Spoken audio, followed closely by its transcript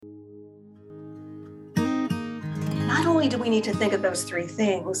only do we need to think of those three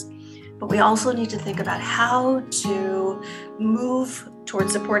things, but we also need to think about how to move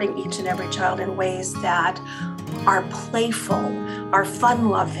towards supporting each and every child in ways that are playful, are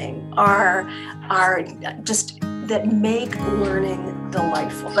fun-loving, are just that make learning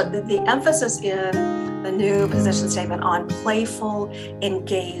delightful. But the emphasis in the new position statement on playful,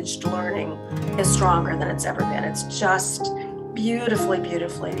 engaged learning is stronger than it's ever been. It's just beautifully,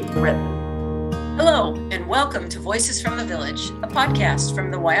 beautifully written. Hello, and welcome to Voices from the Village, a podcast from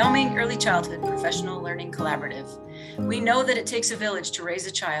the Wyoming Early Childhood Professional Learning Collaborative. We know that it takes a village to raise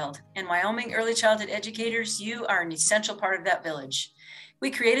a child, and Wyoming early childhood educators, you are an essential part of that village. We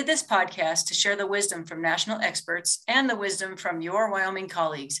created this podcast to share the wisdom from national experts and the wisdom from your Wyoming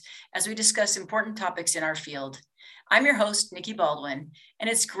colleagues as we discuss important topics in our field. I'm your host, Nikki Baldwin, and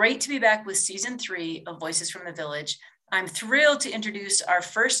it's great to be back with Season 3 of Voices from the Village. I'm thrilled to introduce our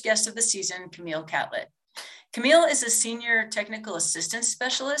first guest of the season, Camille Catlett. Camille is a Senior Technical Assistance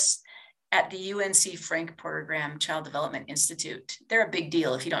Specialist at the UNC Frank Porter Graham Child Development Institute. They're a big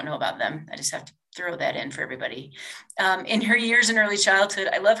deal if you don't know about them. I just have to throw that in for everybody. In her years in early childhood,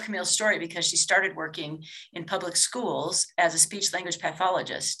 I love Camille's story because she started working in public schools as a speech language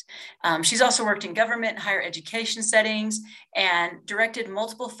pathologist. She's also worked in government, higher education settings, and directed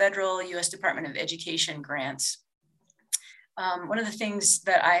multiple federal U.S. Department of Education grants. One of the things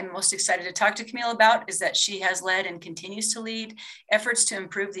that I'm most excited to talk to Camille about is that she has led and continues to lead efforts to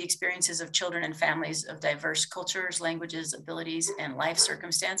improve the experiences of children and families of diverse cultures, languages, abilities, and life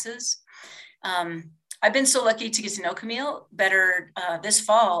circumstances. I've been so lucky to get to know Camille better this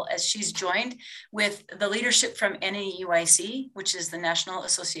fall as she's joined with the leadership from NAEYC, which is the National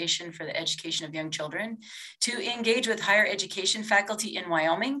Association for the Education of Young Children, to engage with higher education faculty in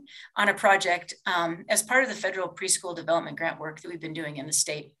Wyoming on a project as part of the federal preschool development grant work that we've been doing in the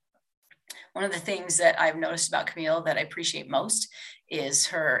state. One of the things that I've noticed about Camille that I appreciate most is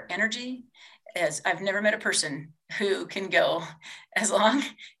her energy. As I've never met a person who can go as long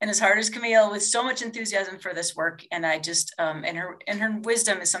and as hard as Camille with so much enthusiasm for this work. And I just, and her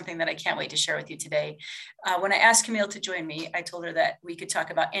wisdom is something that I can't wait to share with you today. When I asked Camille to join me, I told her that we could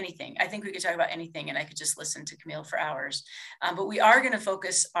talk about anything. I think we could talk about anything and I could just listen to Camille for hours. But we are going to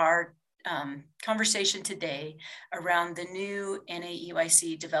focus our conversation today around the new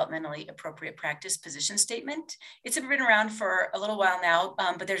NAEYC developmentally appropriate practice position statement. It's been around for a little while now,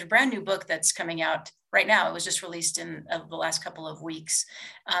 but there's a brand new book that's coming out right now. It was just released in the last couple of weeks.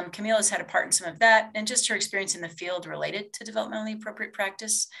 Camille has had a part in some of that, and just her experience in the field related to developmentally appropriate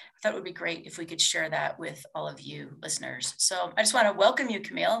practice. I thought it would be great if we could share that with all of you listeners. So I just want to welcome you,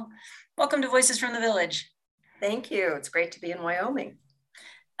 Camille. Welcome to Voices from the Village. Thank you. It's great to be in Wyoming.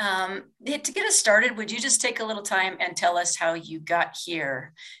 To get us started, would you just take a little time and tell us how you got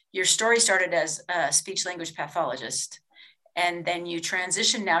here? Your story started as a speech language pathologist, and then you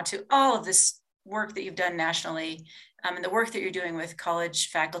transitioned now to all of this work that you've done nationally, and the work that you're doing with college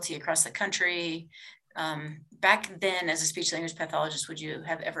faculty across the country. Back then, as a speech language pathologist, would you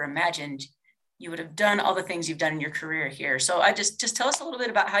have ever imagined you would have done all the things you've done in your career here? So I just tell us a little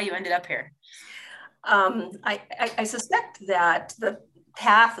bit about how you ended up here. I suspect that the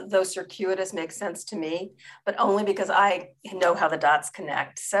path, though circuitous, makes sense to me, but only because I know how the dots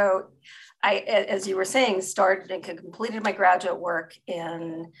connect. So I, as you were saying, started and completed my graduate work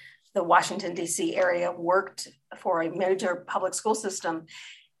in the Washington, D.C. area, worked for a major public school system,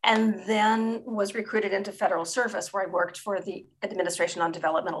 and then was recruited into federal service, where I worked for the Administration on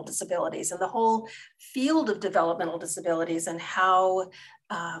Developmental Disabilities and the whole field of developmental disabilities and how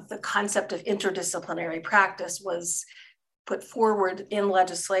the concept of interdisciplinary practice was put forward in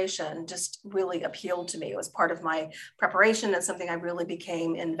legislation just really appealed to me. It was part of my preparation and something I really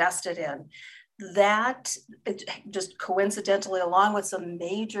became invested in. That, just coincidentally, along with some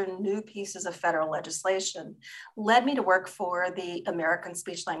major new pieces of federal legislation, led me to work for the American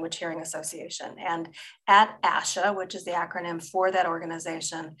Speech Language Hearing Association. And at ASHA, which is the acronym for that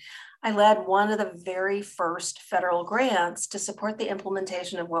organization, I led one of the very first federal grants to support the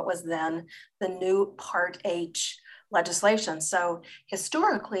implementation of what was then the new Part H legislation. So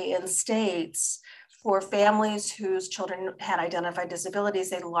historically in states, for families whose children had identified disabilities,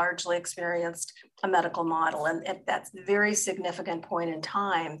 they largely experienced a medical model. And at that very significant point in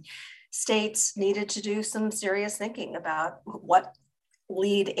time, states needed to do some serious thinking about what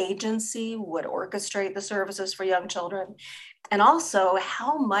lead agency would orchestrate the services for young children, and also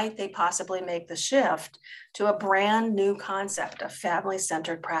how might they possibly make the shift to a brand new concept of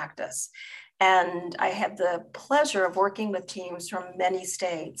family-centered practice. And I had the pleasure of working with teams from many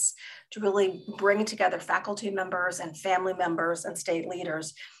states to really bring together faculty members and family members and state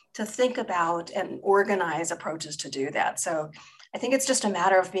leaders to think about and organize approaches to do that. So I think it's just a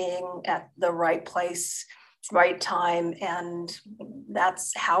matter of being at the right place, right time, and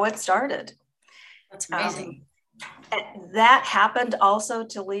that's how it started. That's amazing. That happened also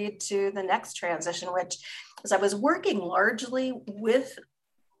to lead to the next transition, which is I was working largely with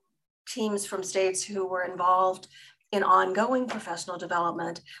teams from states who were involved in ongoing professional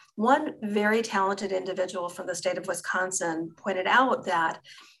development. One very talented individual from the state of Wisconsin pointed out that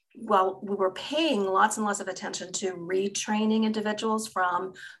while we were paying lots and lots of attention to retraining individuals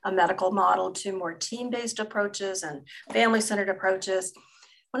from a medical model to more team-based approaches and family-centered approaches,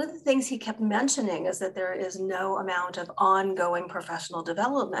 one of the things he kept mentioning is that there is no amount of ongoing professional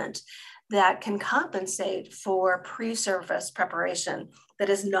development that can compensate for pre-service preparation that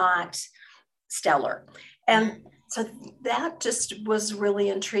is not stellar. And so that just was really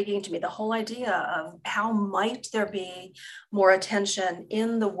intriguing to me, the whole idea of how might there be more attention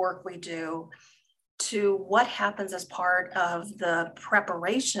in the work we do to what happens as part of the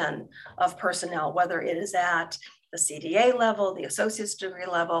preparation of personnel, whether it is at the CDA level, the associate's degree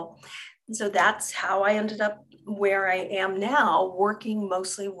level. And so that's how I ended up where I am now, working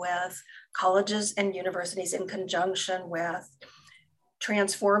mostly with colleges and universities in conjunction with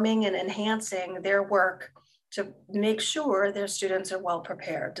transforming and enhancing their work to make sure their students are well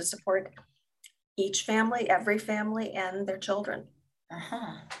prepared to support each family, every family, and their children.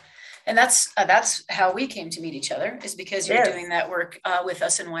 And that's how we came to meet each other, is because you're doing that work with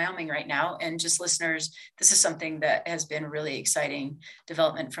us in Wyoming right now. And just listeners, this is something that has been really exciting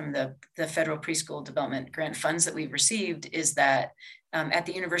development from the federal preschool development grant funds that we've received, is that at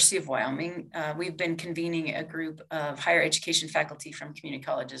the University of Wyoming, we've been convening a group of higher education faculty from community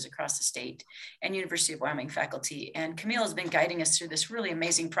colleges across the state and University of Wyoming faculty. And Camille has been guiding us through this really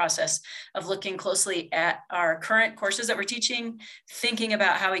amazing process of looking closely at our current courses that we're teaching, thinking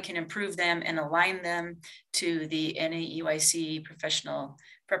about how we can improve them and align them to the NAEYC professional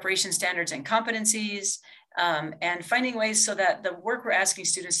preparation standards and competencies, and finding ways so that the work we're asking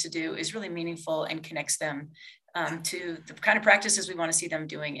students to do is really meaningful and connects them to the kind of practices we want to see them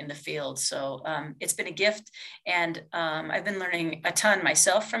doing in the field. So it's been a gift, and I've been learning a ton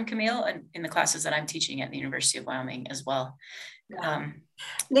myself from Camille and in the classes that I'm teaching at the University of Wyoming as well.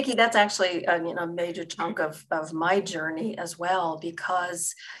 Nikki, that's actually a major chunk of my journey as well,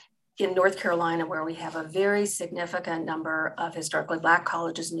 because in North Carolina, where we have a very significant number of historically Black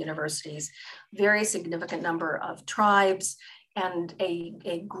colleges and universities, very significant number of tribes, and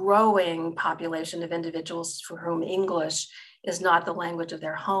a growing population of individuals for whom English is not the language of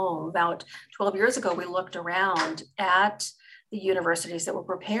their home. About 12 years ago, we looked around at the universities that were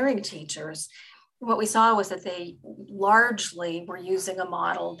preparing teachers. What we saw was that they largely were using a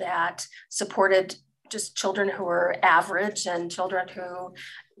model that supported just children who were average and children who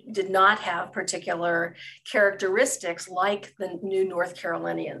did not have particular characteristics like the new North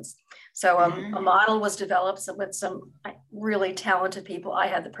Carolinians. So a model was developed with some really talented people I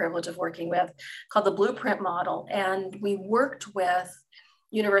had the privilege of working with, called the Blueprint Model. And we worked with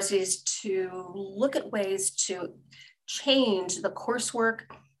universities to look at ways to change the coursework,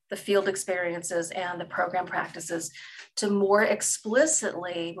 the field experiences, and the program practices to more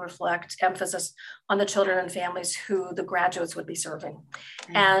explicitly reflect emphasis on the children and families who the graduates would be serving.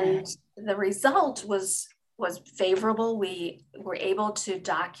 And the result was favorable. We were able to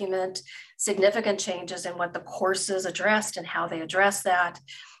document significant changes in what the courses addressed and how they addressed that.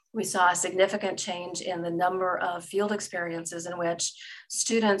 We saw a significant change in the number of field experiences in which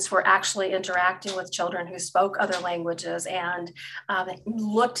students were actually interacting with children who spoke other languages and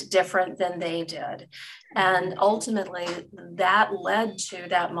looked different than they did. And ultimately, that led to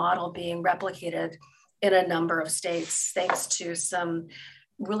that model being replicated in a number of states, thanks to some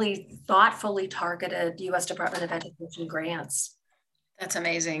really thoughtfully targeted U.S. Department of Education grants. That's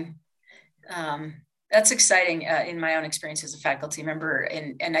amazing. That's exciting in my own experience as a faculty member.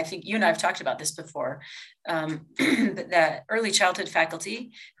 And I think you and I have talked about this before, that early childhood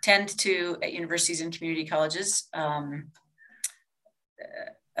faculty tend to, at universities and community colleges, can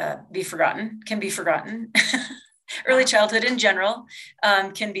be forgotten. Early childhood in general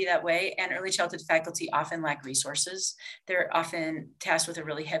can be that way, and early childhood faculty often lack resources. They're often tasked with a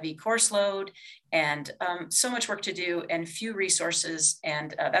really heavy course load and so much work to do and few resources.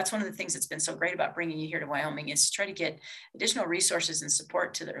 And that's one of the things that's been so great about bringing you here to Wyoming, is to try to get additional resources and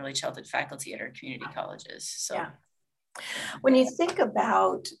support to the early childhood faculty at our community colleges. So. Yeah. When you think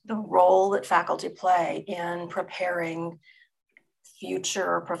about the role that faculty play in preparing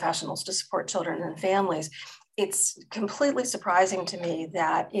future professionals to support children and families, it's completely surprising to me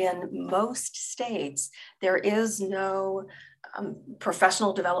that in most states, there is no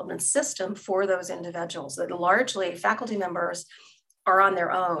professional development system for those individuals. That largely faculty members are on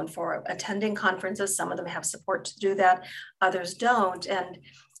their own for attending conferences. Some of them have support to do that, others don't. And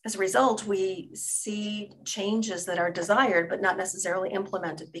as a result, we see changes that are desired, but not necessarily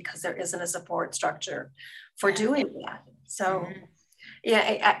implemented because there isn't a support structure for doing that. So,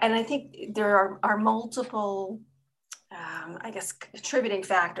 yeah, and I think there are multiple, I guess, contributing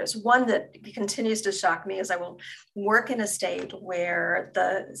factors. One that continues to shock me is I will work in a state where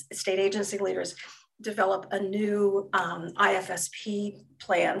the state agency leaders develop a new IFSP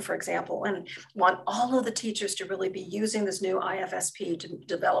plan, for example, and want all of the teachers to really be using this new IFSP to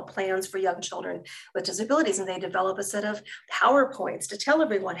develop plans for young children with disabilities. And they develop a set of PowerPoints to tell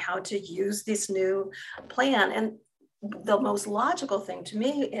everyone how to use this new plan. And the most logical thing to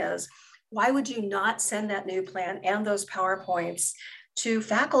me is, why would you not send that new plan and those PowerPoints to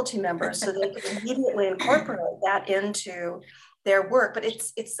faculty members so they can immediately incorporate that into their work? But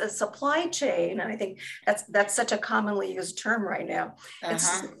it's a supply chain, and I think that's such a commonly used term right now. It's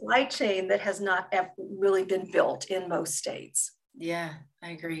a supply chain that has not really been built in most states. Yeah,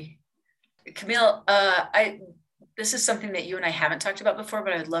 I agree. Camille, this is something that you and I haven't talked about before,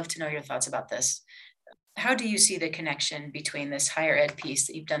 but I'd love to know your thoughts about this. How do you see the connection between this higher ed piece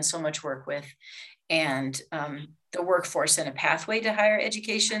that you've done so much work with and the workforce and a pathway to higher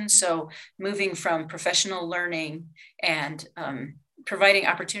education? So moving from professional learning and providing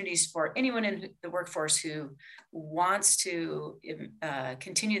opportunities for anyone in the workforce who wants to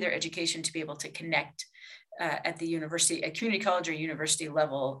continue their education to be able to connect at the university, at community college or university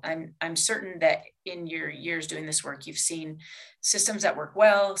level. I'm certain that in your years doing this work, you've seen systems that work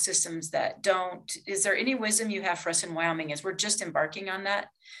well, systems that don't. Is there any wisdom you have for us in Wyoming as we're just embarking on that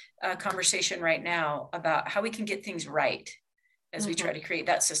conversation right now about how we can get things right as we try to create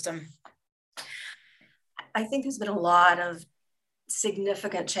that system? I think there's been a lot of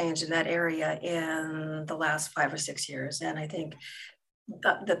significant change in that area in the last 5 or 6 years. And I think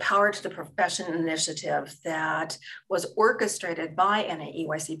the Power to the Profession initiative that was orchestrated by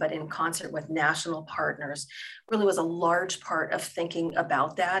NAEYC, but in concert with national partners, really was a large part of thinking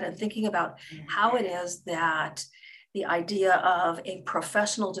about that and thinking about how it is that the idea of a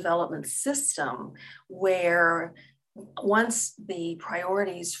professional development system where once the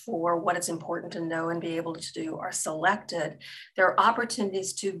priorities for what it's important to know and be able to do are selected, there are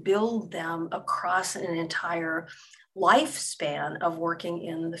opportunities to build them across an entire lifespan of working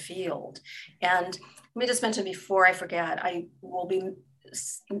in the field. And let me just mention before I forget, I will be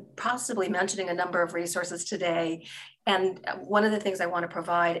possibly mentioning a number of resources today. And one of the things I want to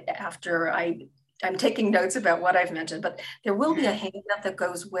provide after I'm taking notes about what I've mentioned, but there will be a handout that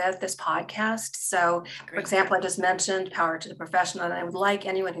goes with this podcast. So, for example, I just mentioned Power to the Profession, and I would like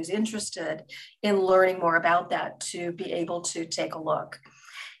anyone who's interested in learning more about that to be able to take a look.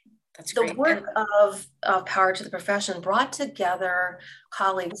 That's great. The work of Power to the Profession brought together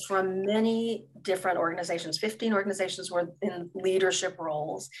colleagues from many different organizations. 15 organizations were in leadership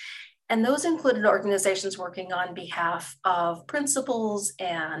roles. And those included organizations working on behalf of principals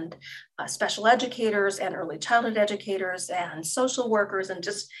and special educators and early childhood educators and social workers, and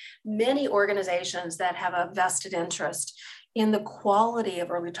just many organizations that have a vested interest in the quality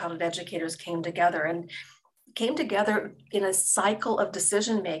of early childhood educators came together in a cycle of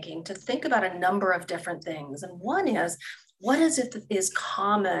decision-making to think about a number of different things. And one is, what is it that is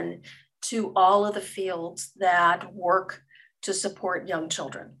common to all of the fields that work to support young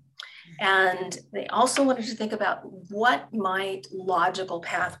children? And they also wanted to think about what might logical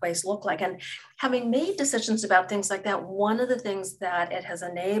pathways look like. And having made decisions about things like that, one of the things that it has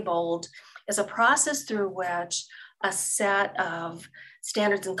enabled is a process through which a set of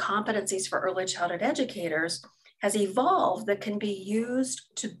standards and competencies for early childhood educators has evolved that can be used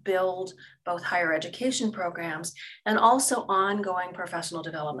to build both higher education programs and also ongoing professional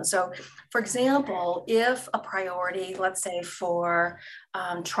development. So, for example, if a priority, let's say for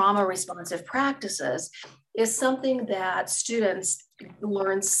trauma responsive practices, is something that students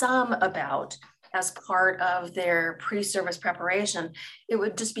learn some about as part of their pre-service preparation, it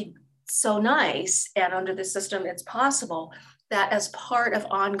would just be so nice, and under the system it's possible, that as part of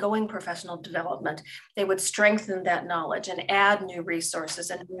ongoing professional development, they would strengthen that knowledge and add new resources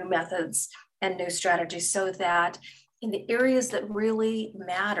and new methods and new strategies so that in the areas that really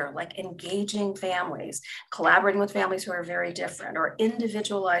matter, like engaging families, collaborating with families who are very different, or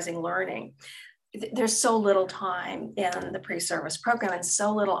individualizing learning, there's so little time in the pre-service program and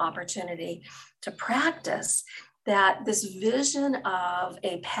so little opportunity to practice that this vision of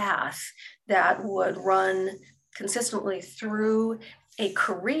a path that would run consistently through a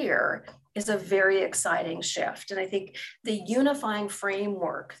career is a very exciting shift. And I think the unifying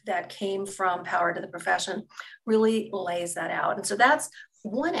framework that came from Power to the Profession really lays that out. And so that's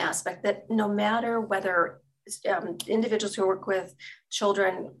one aspect, that no matter whether individuals who work with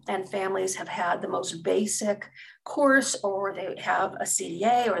children and families have had the most basic course, or they have a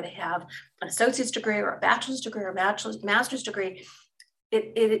CDA, or they have an associate's degree, or a bachelor's degree, or master's degree,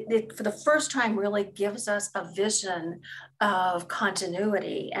 it for the first time really gives us a vision of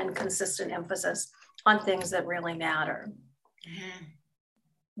continuity and consistent emphasis on things that really matter. Mm-hmm.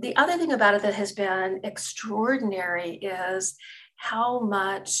 The other thing about it that has been extraordinary is how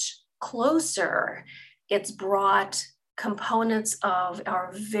much closer it's brought components of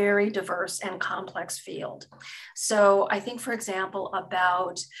our very diverse and complex field. So I think, for example,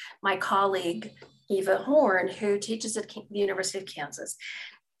 about my colleague, Eva Horn, who teaches at the University of Kansas,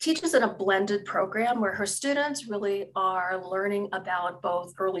 teaches in a blended program where her students really are learning about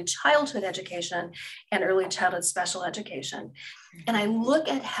both early childhood education and early childhood special education. And I look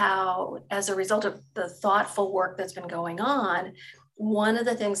at how, as a result of the thoughtful work that's been going on, one of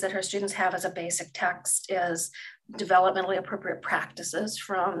the things that her students have as a basic text is developmentally appropriate practices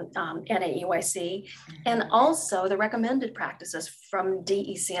from NAEYC, and also the recommended practices from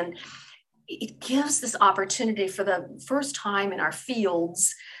DEC. And it gives this opportunity for the first time in our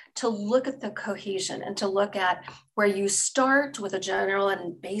fields to look at the cohesion and to look at where you start with a general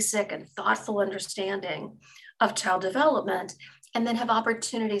and basic and thoughtful understanding of child development, and then have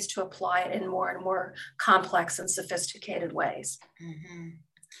opportunities to apply it in more and more complex and sophisticated ways. Mm-hmm.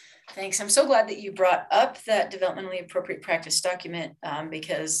 Thanks. I'm so glad that you brought up that developmentally appropriate practice document,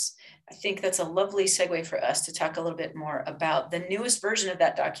 because I think that's a lovely segue for us to talk a little bit more about the newest version of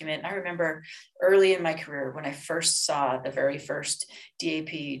that document. I remember early in my career when I first saw the very first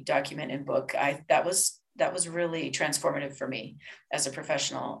DAP document and book, that was really transformative for me as a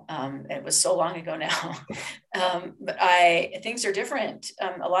professional. It was so long ago now, but things are different.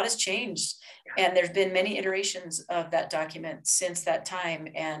 A lot has changed, and there's been many iterations of that document since that time.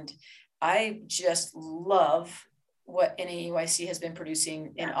 And I just love what NAEYC has been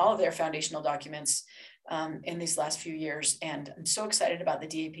producing in all of their foundational documents in these last few years. And I'm so excited about the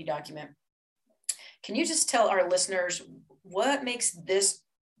DAP document. Can you just tell our listeners what makes this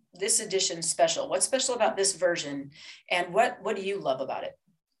edition special? What's special about this version, and what do you love about it?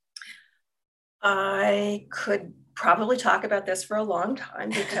 I could probably talk about this for a long time,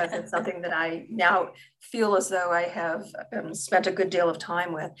 because it's something that I now feel as though I have spent a good deal of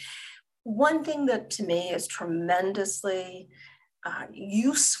time with. One thing that to me is tremendously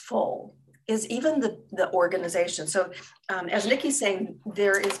useful is even the organization. So as Nikki's saying,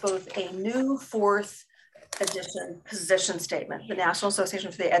 there is both a new fourth edition position statement. The National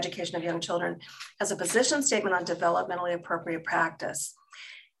Association for the Education of Young Children has a position statement on developmentally appropriate practice.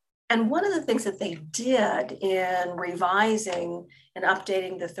 And one of the things that they did in revising and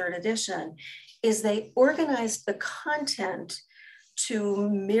updating the third edition is they organized the content to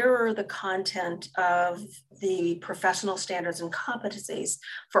mirror the content of the professional standards and competencies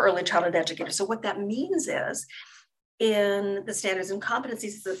for early childhood educators. So what that means is, in the standards and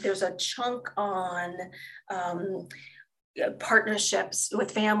competencies, there's a chunk on partnerships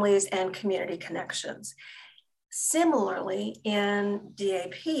with families and community connections. Similarly, in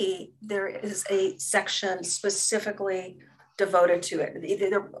DAP, there is a section specifically devoted to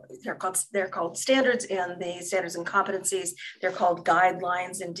it. They're called standards in the standards and competencies. They're called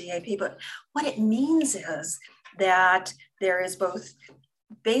guidelines in DAP. But what it means is that there is both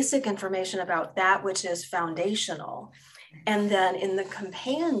basic information about that which is foundational, and then in the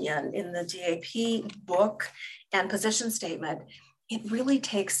companion, in the DAP book and position statement, it really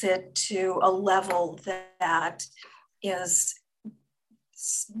takes it to a level that is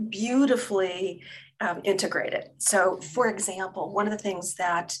beautifully integrated. So for example, one of the things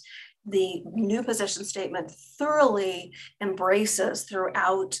that the new position statement thoroughly embraces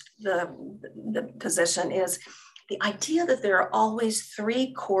throughout the position is the idea that there are always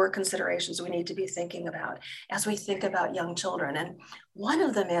three core considerations we need to be thinking about as we think about young children. And one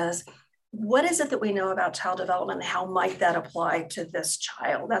of them is, what is it that we know about child development? How might that apply to this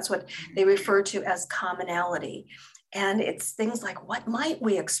child? That's what they refer to as commonality. And it's things like, what might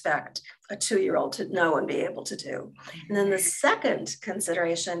we expect a 2-year-old to know and be able to do? And then the second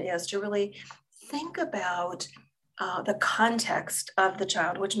consideration is to really think about the context of the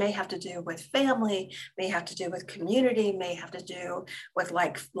child, which may have to do with family, may have to do with community, may have to do with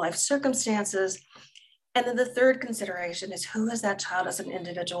life circumstances. And then the third consideration is, who is that child as an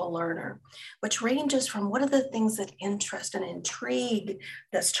individual learner, which ranges from what are the things that interest and intrigue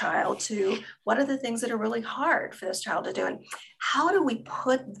this child to what are the things that are really hard for this child to do. And how do we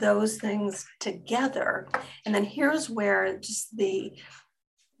put those things together? And then here's where just the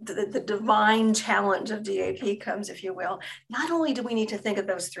divine challenge of DAP comes, if you will. Not only do we need to think of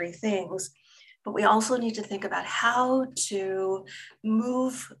those three things, but we also need to think about how to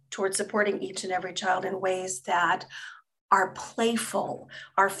move towards supporting each and every child in ways that are playful,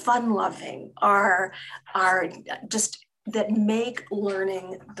 are fun-loving, are just that make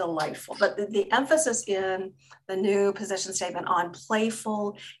learning delightful. But the emphasis in the new position statement on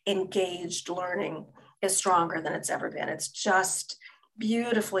playful, engaged learning is stronger than it's ever been. It's just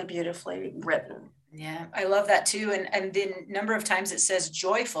beautifully, beautifully written. Yeah, I love that too. And the number of times it says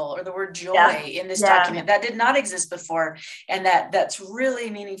joyful or the word joy in this document, that did not exist before. And that's really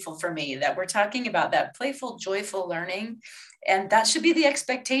meaningful for me, that we're talking about that playful, joyful learning. And that should be the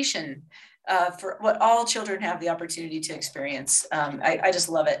expectation for what all children have the opportunity to experience. I just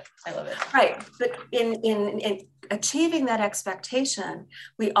love it. I love it. Right. But in achieving that expectation,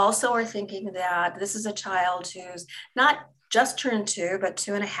 we also are thinking that this is a child who's not just turned 2, but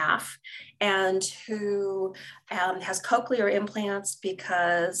 2.5, and who has cochlear implants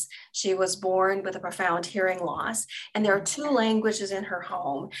because she was born with a profound hearing loss. And there are 2 languages in her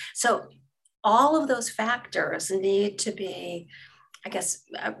home. So all of those factors need to be, I guess,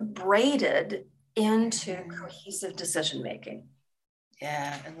 braided into cohesive decision-making.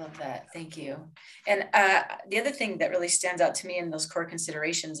 Yeah, I love that. Thank you. And the other thing that really stands out to me in those core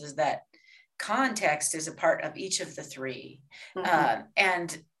considerations is that context is a part of each of the 3. Mm-hmm.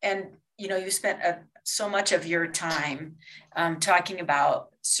 And you know, you spent so much of your time talking about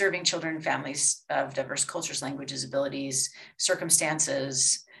serving children and families of diverse cultures, languages, abilities,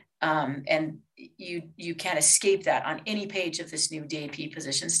 circumstances, and you can't escape that on any page of this new DAP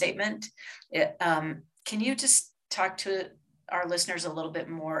position statement. Can you just talk to our listeners a little bit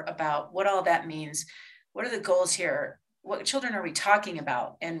more about what all that means? What are the goals here? What children are we talking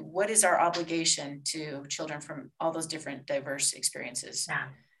about? And what is our obligation to children from all those different diverse experiences?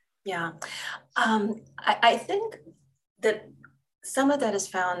 Yeah. I think that some of that is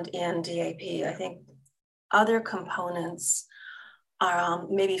found in DAP. I think other components are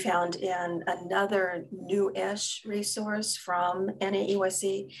maybe found in another new-ish resource from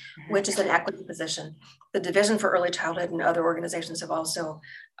NAEYC, which is an equity position. The Division for Early Childhood and other organizations have also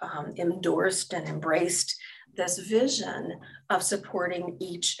endorsed and embraced this vision of supporting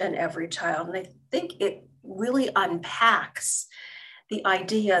each and every child. And I think it really unpacks the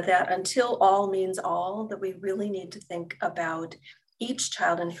idea that until all means all, that we really need to think about each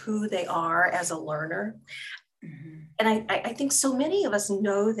child and who they are as a learner. Mm-hmm. And I think so many of us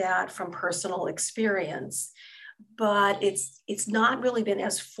know that from personal experience, but it's not really been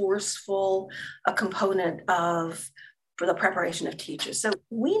as forceful a component for the preparation of teachers. So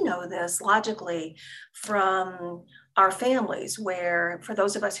we know this logically from our families, where for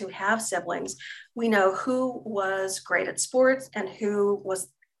those of us who have siblings, we know who was great at sports and who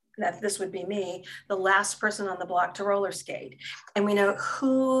was, that this would be me, the last person on the block to roller skate. And we know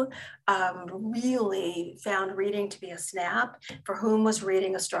who really found reading to be a snap, for whom was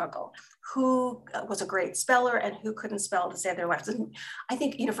reading a struggle, who was a great speller and who couldn't spell to save their lives. And I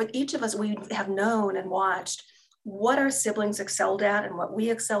think, you know, for each of us, we have known and watched what our siblings excelled at and what we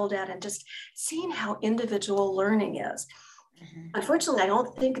excelled at, and just seeing how individual learning is. Mm-hmm. Unfortunately, I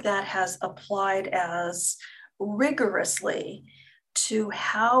don't think that has applied as rigorously to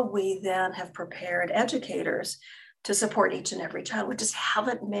how we then have prepared educators to support each and every child. We just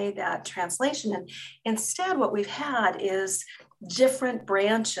haven't made that translation. And instead, what we've had is different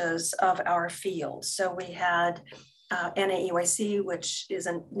branches of our field. So we had NAEYC, which is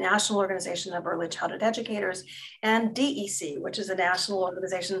a national organization of early childhood educators, and DEC, which is a national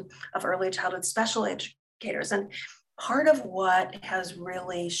organization of early childhood special educators. And part of what has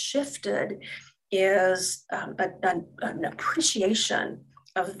really shifted is an appreciation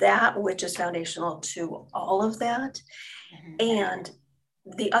of that which is foundational to all of that. Mm-hmm. And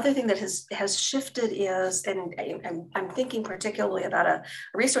the other thing that has shifted is, and I'm thinking particularly about a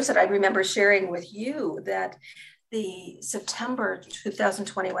resource that I remember sharing with you, that the September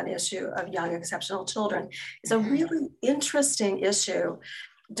 2021 issue of Young Exceptional Children is a really interesting issue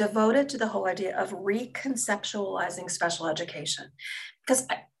devoted to the whole idea of reconceptualizing special education. Because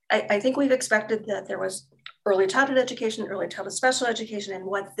I think we've expected that there was early childhood education, early childhood special education, and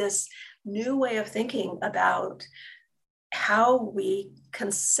what this new way of thinking about how we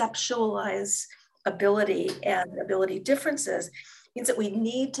conceptualize ability and ability differences means that we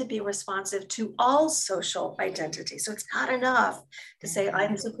need to be responsive to all social identity. So it's not enough to say,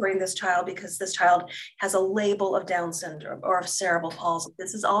 I'm supporting this child because this child has a label of Down syndrome or of cerebral palsy.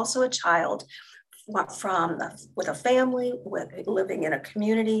 This is also a child with a family, with living in a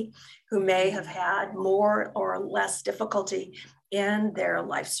community, who may have had more or less difficulty in their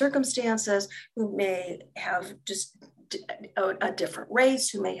life circumstances, who may have just a different race,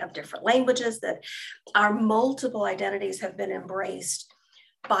 who may have different languages, that our multiple identities have been embraced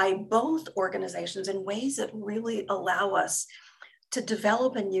by both organizations in ways that really allow us to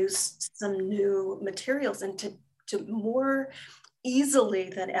develop and use some new materials and to more easily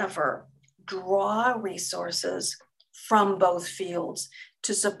than ever draw resources from both fields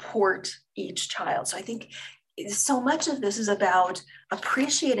to support each child. So I think so much of this is about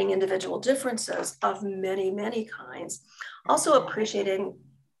appreciating individual differences of many, many kinds, also appreciating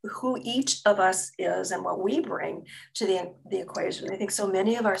who each of us is and what we bring to the equation. I think so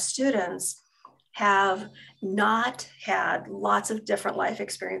many of our students have not had lots of different life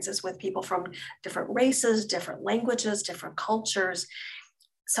experiences with people from different races, different languages, different cultures.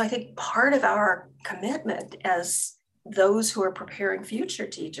 So I think part of our commitment as those who are preparing future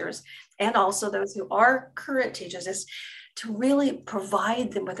teachers and also those who are current teachers is to really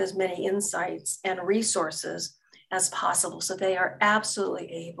provide them with as many insights and resources as possible so they are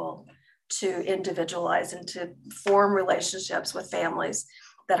absolutely able to individualize and to form relationships with families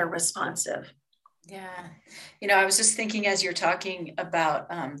that are responsive. Yeah. I was just thinking as you're talking about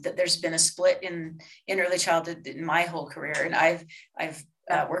that there's been a split in early childhood in my whole career. And I've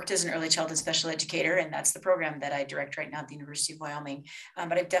worked as an early childhood special educator, and that's the program that I direct right now at the University of Wyoming.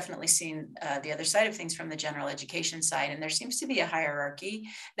 But I've definitely seen the other side of things from the general education side. And there seems to be a hierarchy.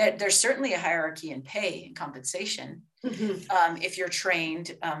 There's certainly a hierarchy in pay and compensation. Mm-hmm. If you're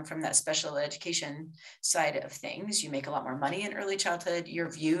trained from that special education side of things, you make a lot more money in early childhood.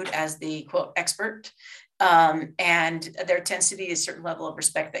 You're viewed as the quote expert. And there tends to be a certain level of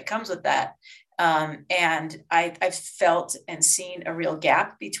respect that comes with that. And I've felt and seen a real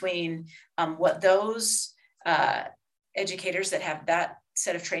gap between what those educators that have that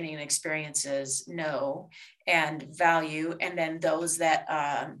set of training and experiences know and value, and then those that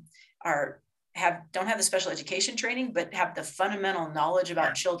don't have the special education training, but have the fundamental knowledge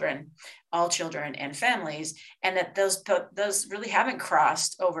about children, all children and families, and that those really haven't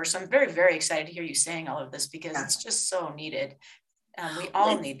crossed over. So I'm very, very excited to hear you saying all of this because it's just so needed. We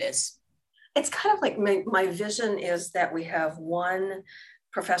all need this. It's kind of like my vision is that we have one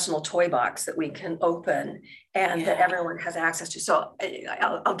professional toy box that we can open and that everyone has access to. So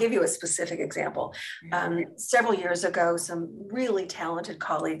I'll give you a specific example. Several years ago, some really talented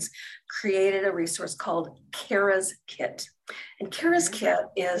colleagues created a resource called Kara's Kit. And Kara's Kit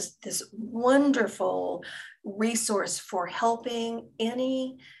is this wonderful resource for helping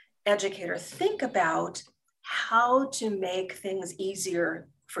any educator think about how to make things easier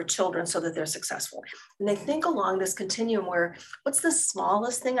for children so that they're successful. And they think along this continuum where what's the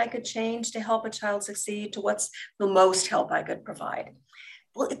smallest thing I could change to help a child succeed to what's the most help I could provide.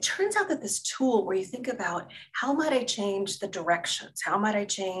 Well, it turns out that this tool where you think about how might I change the directions? How might I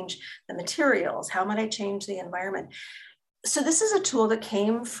change the materials? How might I change the environment? So this is a tool that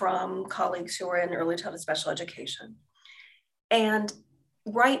came from colleagues who are in early childhood special education. And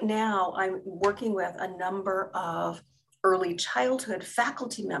right now I'm working with a number of early childhood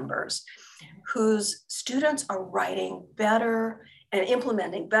faculty members whose students are writing better and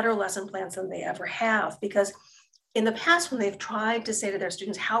implementing better lesson plans than they ever have. Because in the past, when they've tried to say to their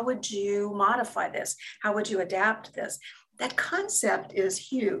students, how would you modify this? How would you adapt this? That concept is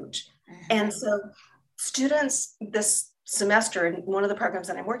huge. And so students this semester in one of the programs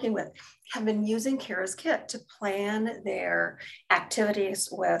that I'm working with have been using Kara's Kit to plan their activities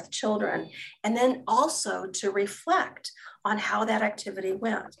with children and then also to reflect on how that activity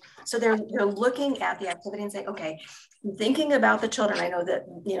went. So they're looking at the activity and saying, okay, thinking about the children, I know that,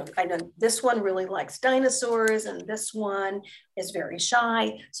 I know this one really likes dinosaurs and this one is very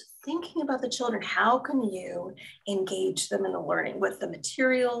shy. So thinking about the children, how can you engage them in the learning with the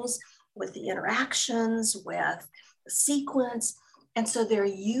materials, with the interactions, with the sequence? And so they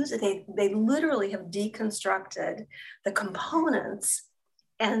literally have deconstructed the components.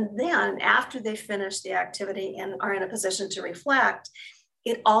 And then after they finish the activity and are in a position to reflect,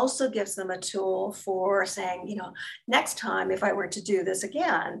 it also gives them a tool for saying, next time if I were to do this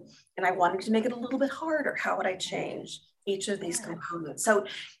again, and I wanted to make it a little bit harder, how would I change each of these components? So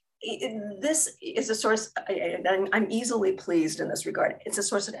this is a source, I'm easily pleased in this regard. It's a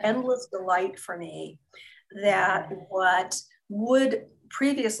source of endless delight for me that what would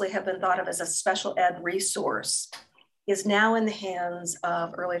previously have been thought of as a special ed resource is now in the hands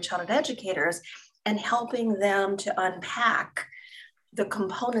of early childhood educators and helping them to unpack the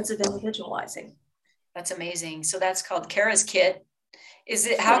components of individualizing. That's amazing. So that's called Kara's Kit.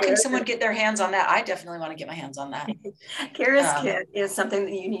 How can someone get their hands on that? I definitely want to get my hands on that. Kara's Kit is something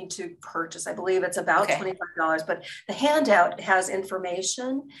that you need to purchase. I believe it's about $25, but the handout has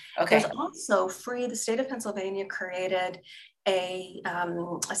information. Okay. There's also free, the state of Pennsylvania created a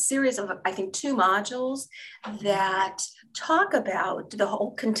series of, I think, 2 modules that talk about the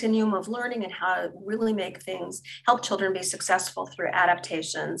whole continuum of learning and how to really help children be successful through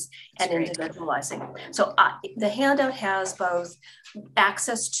adaptations and individualizing. So the handout has both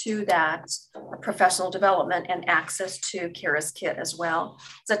access to that professional development and access to Kara's Kit as well.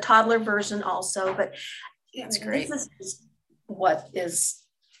 It's a toddler version also, but that's great. This is what is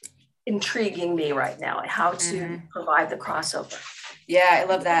intriguing me right now, how to provide the crossover. Yeah, I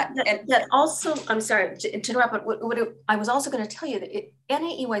love that. And also, I'm sorry to interrupt, but I was also going to tell you that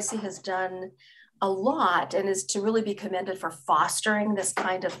NAEYC has done a lot and is to really be commended for fostering this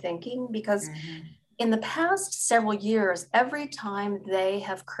kind of thinking, because in the past several years, every time they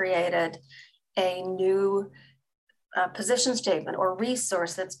have created a new position statement or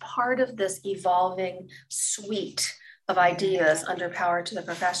resource that's part of this evolving suite of ideas under Power to the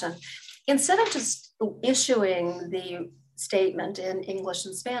Profession, instead of just issuing the statement in English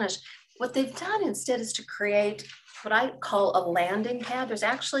and Spanish, what they've done instead is to create what I call a landing pad. There's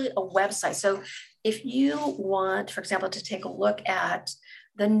actually a website. So if you want, for example, to take a look at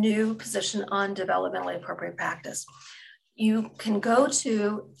the new position on developmentally appropriate practice, you can go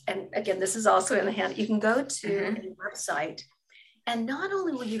to, and again, this is also in the hand, you can go to a website, and not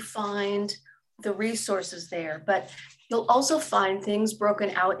only will you find the resources there, but you'll also find things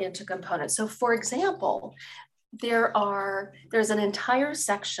broken out into components. So for example, there's an entire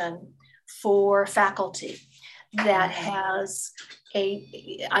section for faculty that has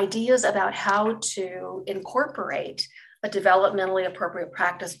ideas about how to incorporate a developmentally appropriate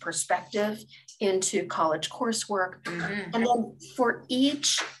practice perspective into college coursework. And then for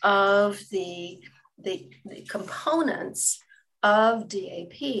each of the components of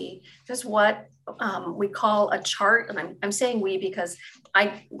DAP, there's what we call a chart. And I'm saying we because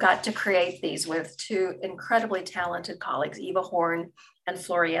I got to create these with 2 incredibly talented colleagues, Eva Horn and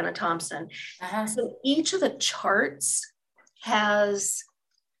Floriana Thompson. So each of the charts has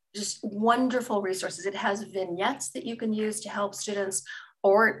just wonderful resources. It has vignettes that you can use to help students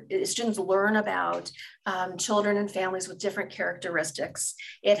learn about children and families with different characteristics.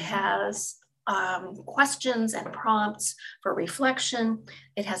 It has questions and prompts for reflection.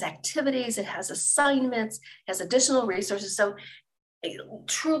 It has activities, it has assignments, it has additional resources. So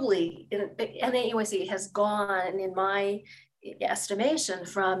truly, NAEYC has gone, in my estimation,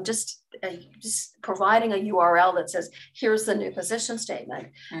 from just providing a URL that says, here's the new position statement,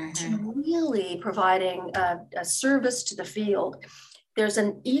 to really providing a service to the field. There's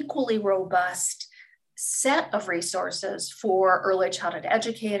an equally robust set of resources for early childhood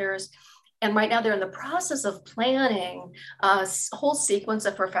educators. And right now they're in the process of planning a whole sequence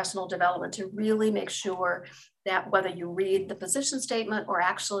of professional development to really make sure that whether you read the position statement or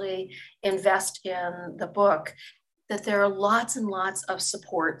actually invest in the book, that there are lots and lots of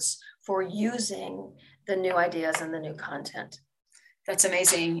supports for using the new ideas and the new content. That's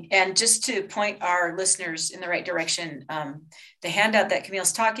amazing. And just to point our listeners in the right direction, the handout that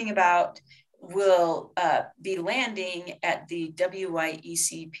Camille's talking about will be landing at the wyecplc.org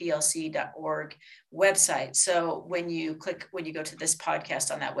website. So when you go to this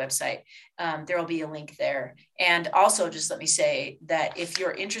podcast on that website, there will be a link there. And also just let me say that if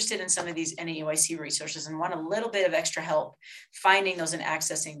you're interested in some of these NAEYC resources and want a little bit of extra help finding those and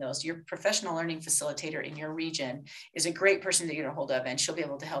accessing those, your professional learning facilitator in your region is a great person to get a hold of, and she'll be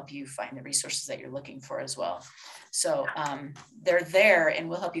able to help you find the resources that you're looking for as well. So they're there and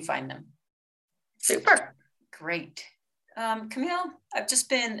we'll help you find them. Super. Great. Camille, I've just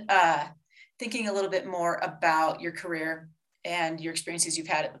been thinking a little bit more about your career and your experiences you've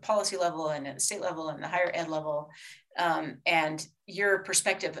had at the policy level and at the state level and the higher ed level, and your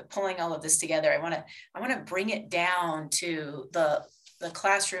perspective of pulling all of this together. I want to bring it down to the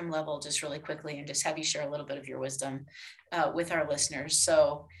classroom level just really quickly and just have you share a little bit of your wisdom with our listeners.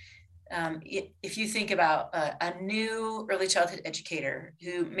 So if you think about a new early childhood educator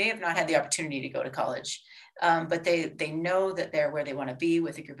who may have not had the opportunity to go to college, but they know that they're where they want to be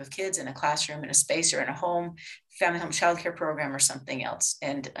with a group of kids in a classroom, in a space, or in a home, family home childcare program or something else,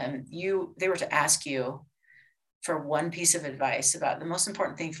 and they were to ask you for one piece of advice about the most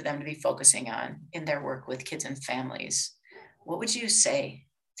important thing for them to be focusing on in their work with kids and families, what would you say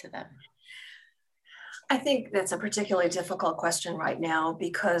to them? I think that's a particularly difficult question right now,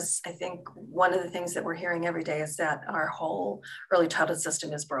 because I think one of the things that we're hearing every day is that our whole early childhood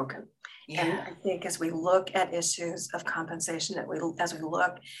system is broken. Yeah. And I think as we look at issues of compensation, as we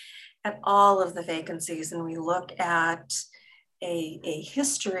look at all of the vacancies, and we look at a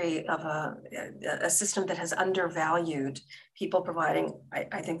history of a system that has undervalued people providing,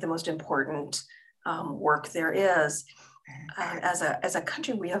 I think, the most important work there is. As a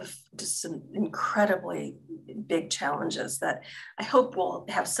country, we have just some incredibly big challenges that I hope we'll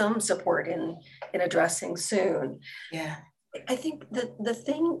have some support in addressing soon. Yeah. I think that the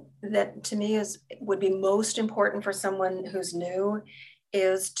thing that to me would be most important for someone who's new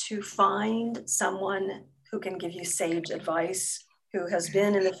is to find someone who can give you sage advice, who has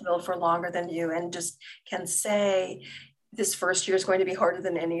been in the field for longer than you, and just can say, this first year is going to be harder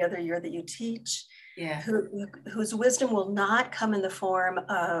than any other year that you teach. Yeah. Whose wisdom will not come in the form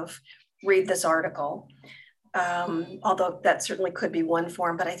of read this article, although that certainly could be one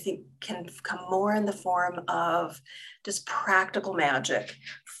form, but I think can come more in the form of just practical magic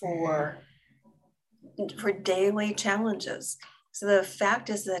for daily challenges. So the fact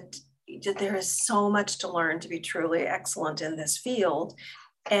is that there is so much to learn to be truly excellent in this field.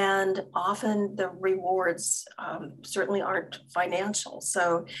 And often the rewards certainly aren't financial.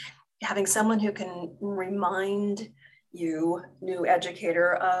 So having someone who can remind you, new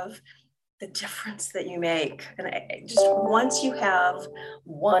educator, of the difference that you make. And just once you have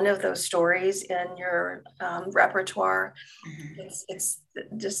one of those stories in your repertoire, it's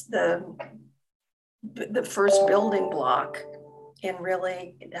just the first building block in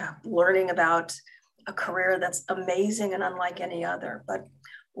really learning about a career that's amazing and unlike any other. But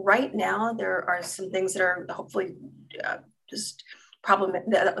right now, there are some things that are hopefully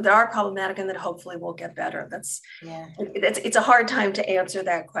that are problematic, and that hopefully will get better. It's a hard time to answer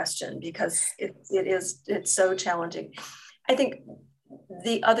that question, because it's so challenging. I think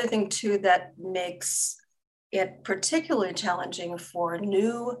the other thing too that makes it particularly challenging for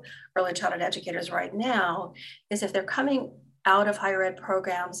new early childhood educators right now is if they're coming out of higher ed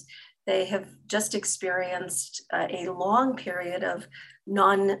programs, they have just experienced a long period of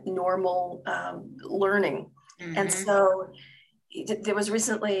non-normal learning. And so there was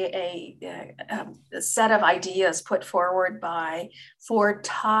recently a set of ideas put forward by 4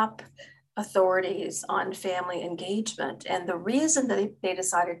 top authorities on family engagement. And the reason that they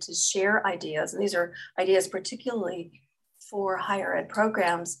decided to share ideas, and these are ideas particularly for higher ed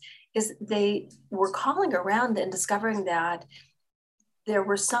programs, is they were calling around and discovering that there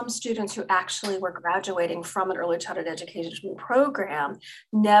were some students who actually were graduating from an early childhood education program,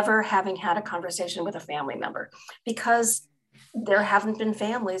 never having had a conversation with a family member, because there haven't been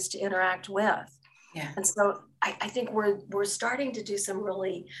families to interact with. Yeah. And so I think we're starting to do some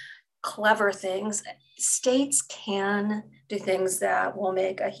really clever things. States can do things that will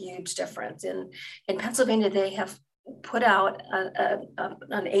make a huge difference. In Pennsylvania, they have put out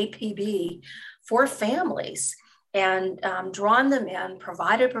an APB for families and drawn them in,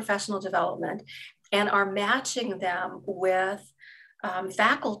 provided professional development, and are matching them with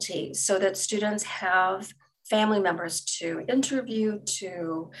faculty so that students have family members to interview,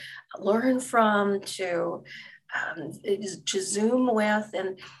 to learn from, to Zoom with.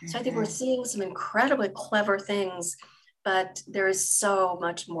 And so I think we're seeing some incredibly clever things, but there is so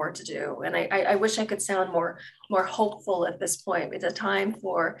much more to do. And I wish I could sound more hopeful at this point. It's a time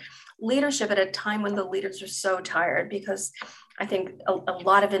for leadership at a time when the leaders are so tired, because I think a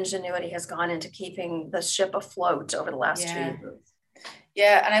lot of ingenuity has gone into keeping the ship afloat over the last 2 years.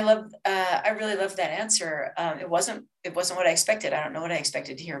 Yeah, and I really love that answer. It wasn't what I expected. I don't know what I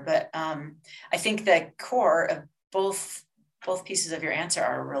expected to hear, but I think the core of both pieces of your answer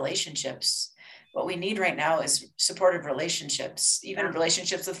are relationships. What we need right now is supportive relationships, even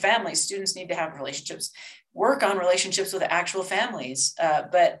relationships with families. Students need to have relationships, work on relationships with actual families.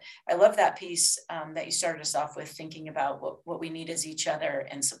 But I love that piece that you started us off with, thinking about what we need is each other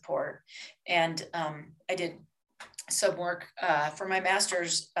and support. And I did some work for my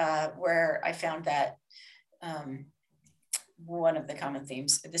master's where I found that one of the common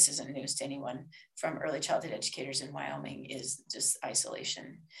themes, this isn't news to anyone, from early childhood educators in Wyoming is just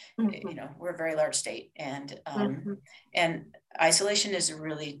isolation. You know, we're a very large state, and isolation is a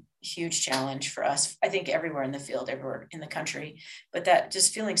really huge challenge for us, I think, everywhere in the field, everywhere in the country. But that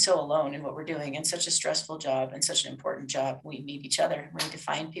just feeling so alone in what we're doing, and such a stressful job and such an important job, we need each other. We need to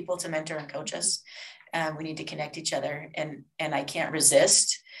find people to mentor and coach us. We need to connect each other. And I can't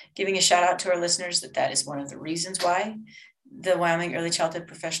resist giving a shout out to our listeners that is one of the reasons why the Wyoming Early Childhood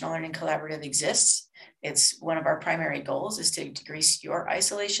Professional Learning Collaborative exists. It's one of our primary goals is to decrease your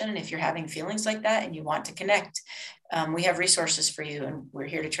isolation. And if you're having feelings like that and you want to connect, we have resources for you, and we're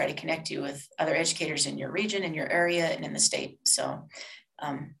here to try to connect you with other educators in your region, in your area, and in the state. So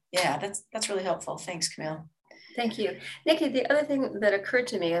yeah, that's really helpful. Thanks, Camille. Thank you. Nikki, the other thing that occurred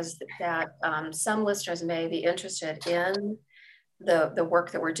to me is that some listeners may be interested in the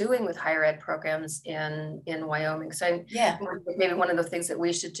work that we're doing with higher ed programs in Wyoming. So yeah, maybe one of the things that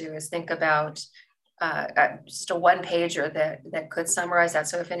we should do is think about just a one pager that could summarize that.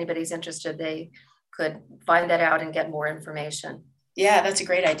 So if anybody's interested, they could find that out and get more information. Yeah, that's a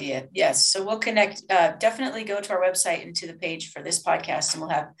great idea. Yes. So we'll connect, definitely go to our website and to the page for this podcast, and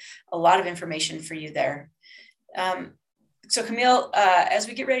we'll have a lot of information for you there. So Camille, as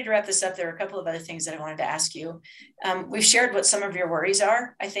we get ready to wrap this up, there are a couple of other things that I wanted to ask you. We've shared what some of your worries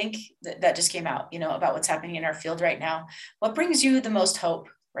are. I think that just came out, about what's happening in our field right now. What brings you the most hope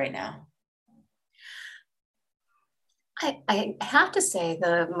right now? I have to say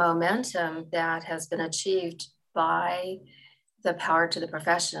the momentum that has been achieved by the Power to the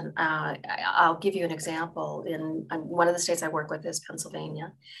Profession. I'll give you an example. In one of the states I work with is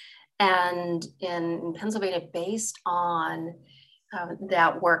Pennsylvania. And in Pennsylvania, based on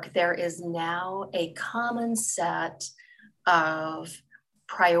that work, there is now a common set of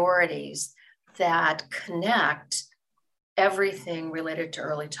priorities that connect everything related to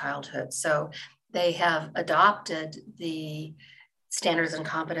early childhood. So they have adopted the standards and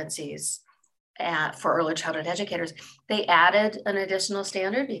competencies for early childhood educators. They added an additional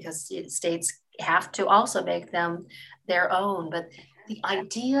standard because states have to also make them their own. But the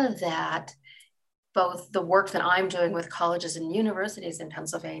idea that both the work that I'm doing with colleges and universities in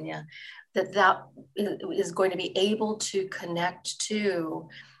Pennsylvania, that is going to be able to connect to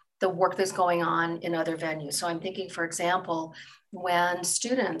the work that's going on in other venues. So I'm thinking, for example, when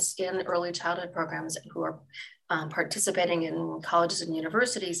students in early childhood programs who are participating in colleges and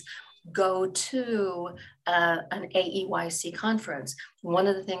universities go to an AEYC conference, one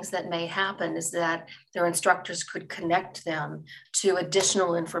of the things that may happen is that their instructors could connect them to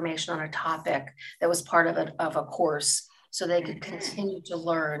additional information on a topic that was part of a course, so they could continue to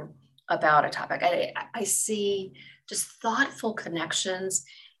learn about a topic. I see just thoughtful connections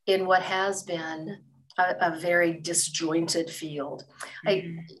in what has been a very disjointed field.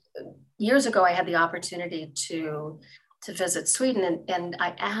 Years ago, I had the opportunity to visit Sweden, and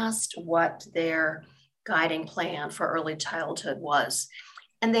I asked what their guiding plan for early childhood was.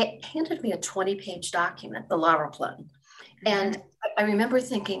 And they handed me a 20-page document, the Läroplan. And I remember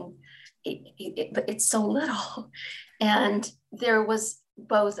thinking, it's so little. And there was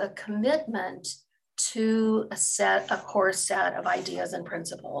both a commitment to a core set of ideas and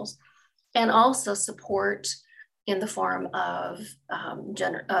principles, and also support in the form of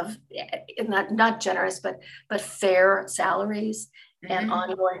not generous, but fair salaries and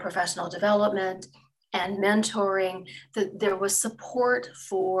ongoing professional development and mentoring. There was support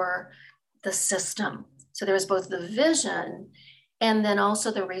for the system. So there was both the vision and then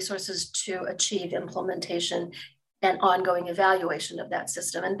also the resources to achieve implementation and ongoing evaluation of that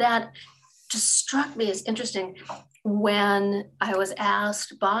system. And that just struck me as interesting when I was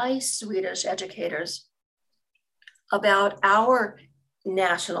asked by Swedish educators about our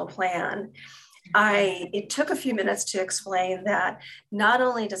national plan. It took a few minutes to explain that not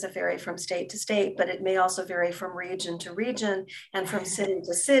only does it vary from state to state, but it may also vary from region to region and from city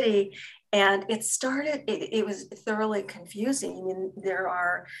to city. And it was thoroughly confusing. I mean, there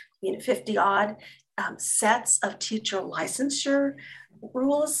are 50 odd sets of teacher licensure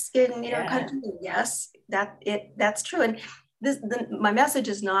rules in our country. Yes, that's true. And my message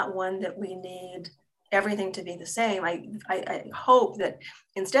is not one that we need everything to be the same. I hope that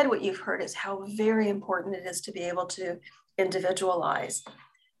instead what you've heard is how very important it is to be able to individualize.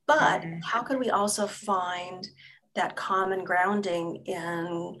 But how can we also find that common grounding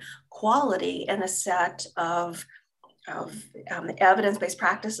in quality and a set of evidence-based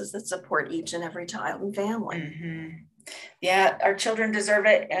practices that support each and every child and family? Yeah, our children deserve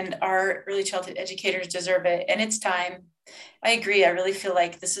it, and our early childhood educators deserve it, and it's time. I agree. I really feel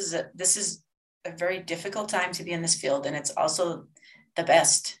like this is a very difficult time to be in this field, and it's also the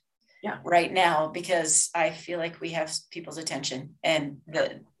best right now, because I feel like we have people's attention and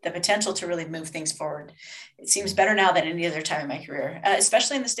the potential to really move things forward. It seems better now than any other time in my career,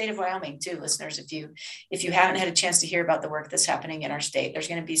 especially in the state of Wyoming too, listeners. If you haven't had a chance to hear about the work that's happening in our state, there's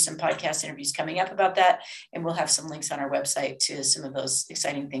going to be some podcast interviews coming up about that, and we'll have some links on our website to some of those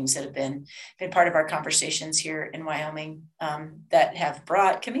exciting things that have been part of our conversations here in Wyoming that have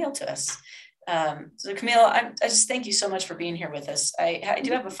brought Camille to us. So Camille, I just thank you so much for being here with us. I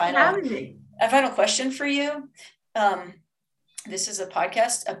do have a final A final question for you. This is a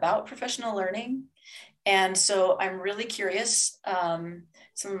podcast about professional learning. And so I'm really curious. Some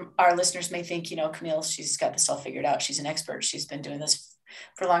of our listeners may think, Camille, she's got this all figured out. She's an expert. She's been doing this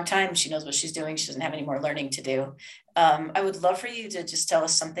for a long time. She knows what she's doing. She doesn't have any more learning to do. I would love for you to just tell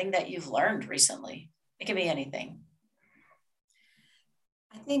us something that you've learned recently. It can be anything.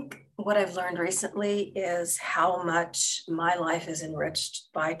 I think what I've learned recently is how much my life is enriched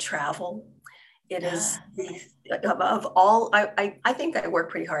by travel. It is of all, I think I work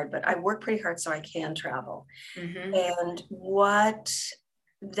pretty hard, but I work pretty hard so I can travel. Mm-hmm. And what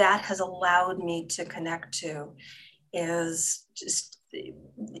that has allowed me to connect to is just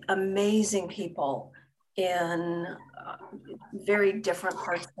amazing people in very different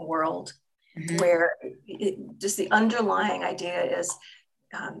parts of the world, mm-hmm. where just the underlying idea is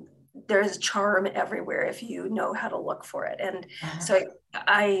there is charm everywhere if you know how to look for it. And so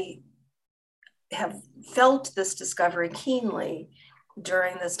I have felt this discovery keenly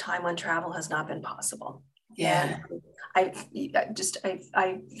during this time when travel has not been possible. Yeah. And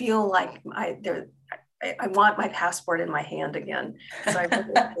I feel like I want my passport in my hand again. So I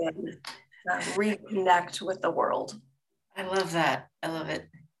really can reconnect with the world. I love that. I love it.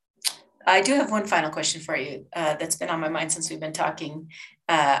 I do have one final question for you that's been on my mind since we've been talking.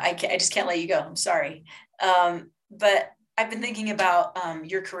 I just can't let you go. I'm sorry. But I've been thinking about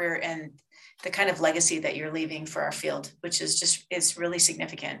your career and the kind of legacy that you're leaving for our field, which is it's really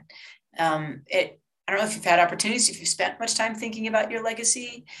significant. I don't know if you've had opportunities, if you've spent much time thinking about your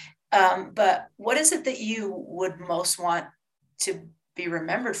legacy, but what is it that you would most want to be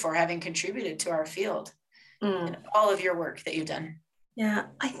remembered for having contributed to our field and all of your work that you've done? Yeah,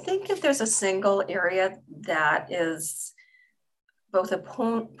 I think if there's a single area that is both a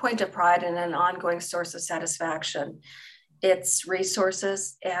point of pride and an ongoing source of satisfaction, it's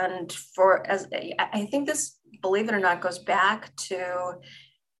resources. And I think this, believe it or not, goes back to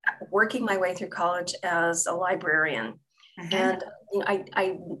working my way through college as a librarian. Mm-hmm. And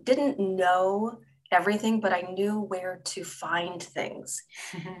I didn't know everything, but I knew where to find things.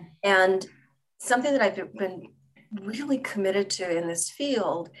 Mm-hmm. And something that I've been really committed to in this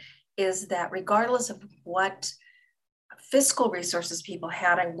field is that regardless of what fiscal resources people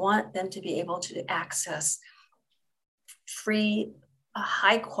had, I want them to be able to access free,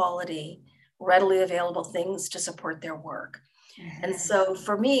 high quality, readily available things to support their work. Mm-hmm. And so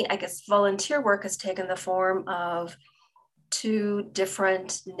for me, I guess volunteer work has taken the form of 2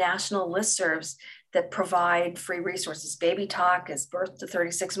 different national listservs that provide free resources. Baby Talk is birth to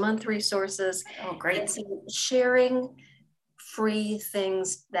 36-month resources. Oh, great. And so sharing free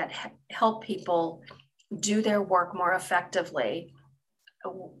things that help people do their work more effectively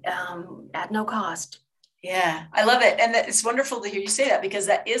at no cost. Yeah, I love it. And it's wonderful to hear you say that, because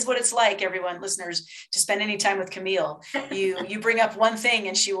that is what it's like, everyone, listeners, to spend any time with Camille. You bring up one thing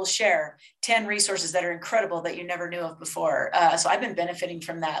and she will share 10 resources that are incredible that you never knew of before. So I've been benefiting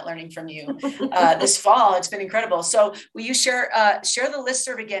from that, learning from you this fall. It's been incredible. So will you share the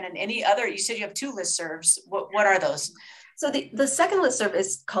listserv again, and any other, you said you have 2 listservs. What are those? So the second listserv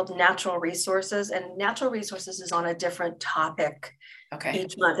is called Natural Resources, and Natural Resources is on a different topic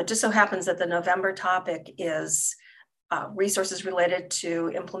each month. It just so happens that the November topic is resources related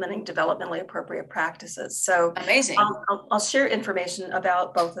to implementing developmentally appropriate practices. So amazing. I'll share information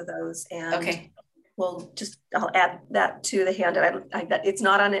about both of those, and I'll add that to the handout. It's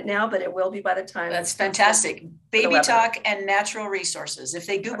not on it now, but it will be by the time. That's fantastic. Baby Talk and Natural Resources. If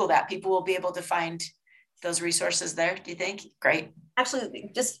they Google that, people will be able to find those resources there, do you think? Great.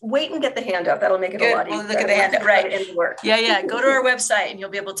 Actually, just wait and get the handout. That'll make it a lot easier. We'll look at the handout, right? Yeah. Go to our website and you'll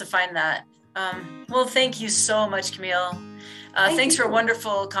be able to find that. Well, thank you so much, Camille. Thanks for a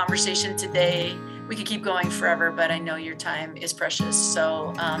wonderful conversation today. We could keep going forever, but I know your time is precious.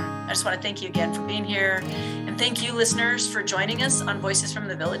 So I just want to thank you again for being here. And thank you, listeners, for joining us on Voices from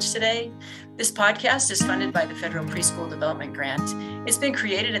the Village today. This podcast is funded by the Federal Preschool Development Grant. It's been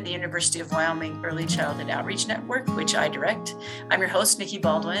created at the University of Wyoming Early Childhood Outreach Network, which I direct. I'm your host, Nikki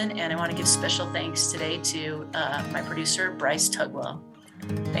Baldwin, and I want to give special thanks today to my producer, Bryce Tugwell.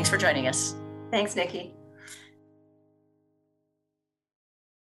 Thanks for joining us. Thanks, Nikki.